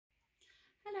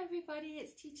everybody,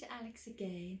 it's Teacher Alex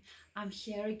again. I'm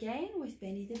here again with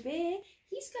Benny the Bear.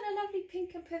 He's got a lovely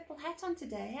pink and purple hat on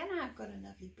today, and I've got a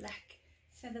lovely black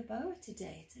feather boa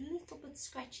today. It's a little bit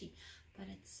scratchy, but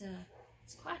it's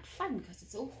quite fun because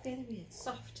it's all feathery and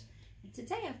soft. And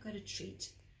today I've got a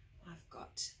treat. I've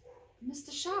got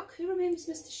Mr. Shark. Who remembers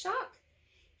Mr. Shark?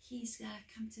 He's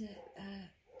come to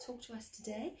talk to us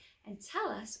today and tell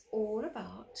us all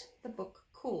about the book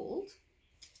called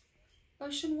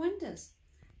Ocean Wonders.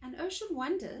 And Ocean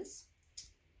Wonders,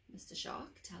 Mr.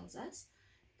 Shark tells us,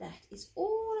 that is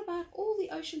all about all the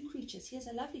ocean creatures. Here's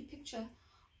a lovely picture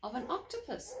of an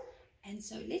octopus. And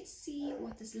so let's see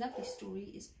what this lovely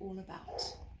story is all about.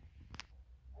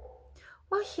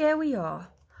 Well, here we are.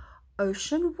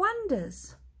 Ocean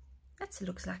Wonders. That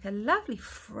looks like a lovely,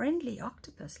 friendly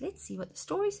octopus. Let's see what the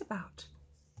story's about.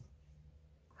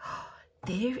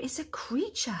 There is a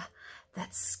creature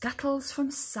that scuttles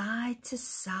from side to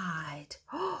side.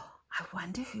 Oh, I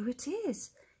wonder who it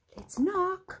is. Let's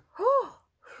knock. Oh,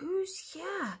 who's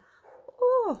here?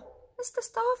 Oh, Mr.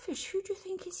 Starfish, who do you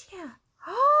think is here?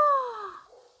 Oh,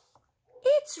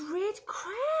 it's Red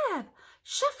Crab,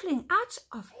 shuffling out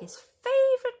of his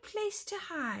favorite place to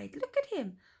hide. Look at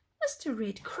him, Mr.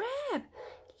 Red Crab.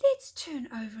 Let's turn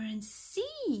over and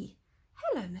see.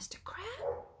 Hello, Mr.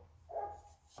 Crab.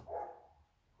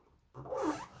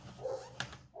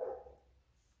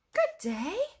 Good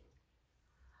day.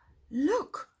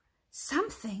 Look,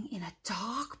 something in a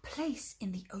dark place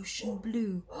in the ocean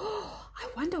blue. Oh, I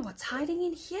wonder what's hiding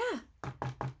in here.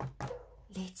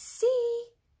 Let's see.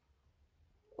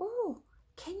 Oh,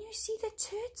 can you see the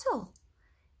turtle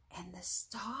and the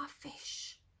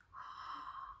starfish?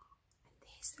 And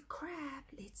there's the crab.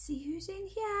 Let's see who's in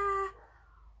here.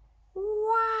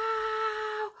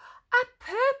 Wow! A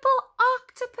purple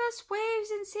octopus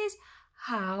waves and says,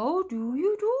 "How do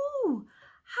you do?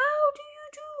 How do you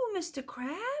do, Mr.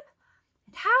 Crab?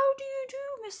 And how do you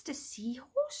do, Mr.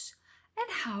 Seahorse? And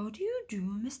how do you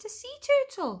do, Mr. Sea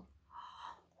Turtle?"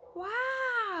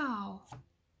 Wow!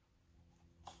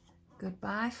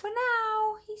 Goodbye for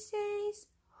now, he says.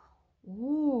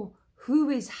 Oh, who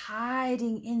is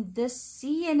hiding in this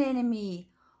sea anemone?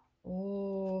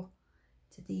 Oh,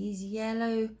 do these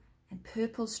yellow and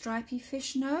purple stripy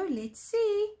fish know? Let's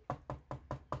see.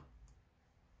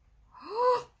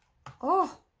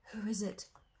 Oh, who is it?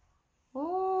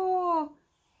 Oh,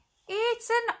 it's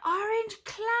an orange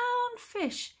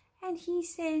clownfish. And he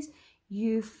says,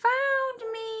 "You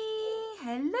found me.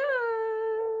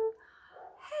 Hello.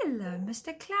 Hello,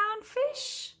 Mr.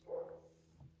 Clownfish.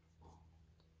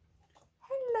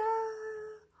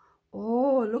 Hello.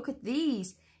 Oh, look at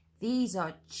these. These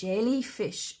are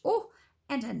jellyfish. Oh,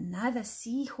 and another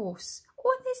seahorse.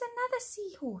 Oh, and there's another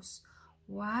seahorse.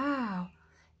 Wow.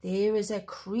 There is a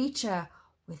creature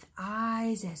with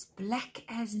eyes as black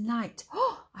as night.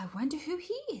 Oh, I wonder who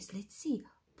he is. Let's see.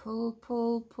 Pull,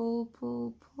 pull, pull,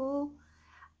 pull, pull.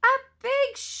 A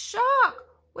big shark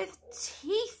with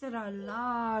teeth that are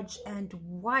large and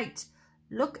white.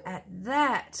 Look at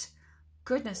that.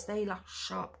 Goodness, they like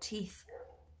sharp teeth.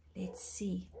 Let's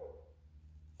see.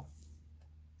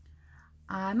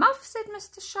 "I'm off," said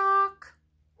Mr. Shark.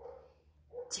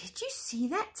 Did you see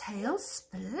that tail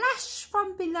splash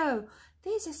from below?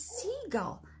 There's a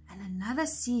seagull and another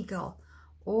seagull.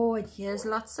 Oh, and here's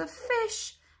lots of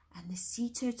fish. And the sea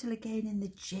turtle again and the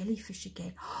jellyfish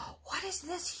again. Oh, what is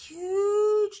this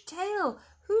huge tail?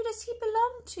 Who does he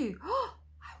belong to? Oh,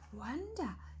 I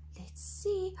wonder. Let's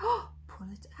see. Oh, pull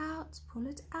it out, pull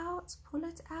it out, pull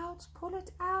it out, pull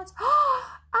it out.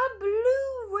 Oh, a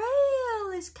blue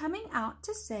whale is coming out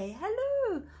to say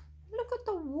hello. Look at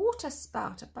the water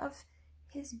spout above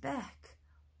his back.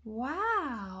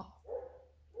 Wow.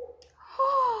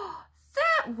 Oh,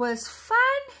 that was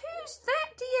fun. Who's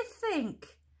that, do you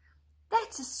think?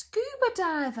 That's a scuba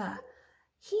diver.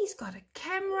 He's got a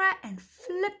camera and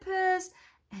flippers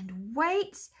and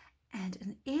weights and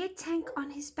an air tank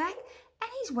on his back,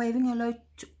 and he's waving hello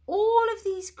to all of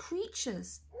these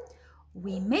creatures.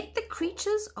 We met the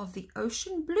creatures of the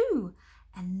ocean blue,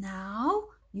 and now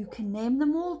you can name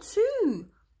them all too.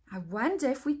 I wonder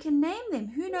if we can name them.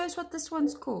 Who knows what this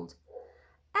one's called?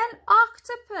 An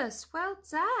octopus. Well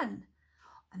done.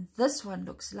 And this one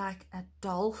looks like a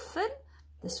dolphin.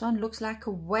 This one looks like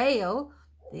a whale.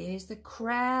 There's the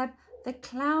crab, the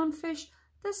clownfish,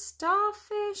 the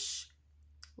starfish.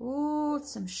 Oh,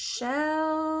 some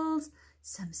shells,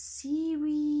 some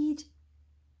seaweed.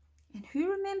 And who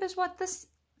remembers what this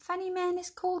funny man is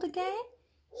called again?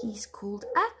 He's called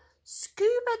a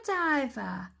scuba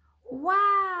diver.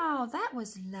 Wow, that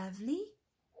was lovely.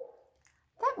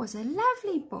 That was a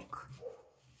lovely book.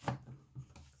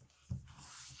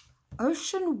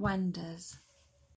 Ocean Wonders.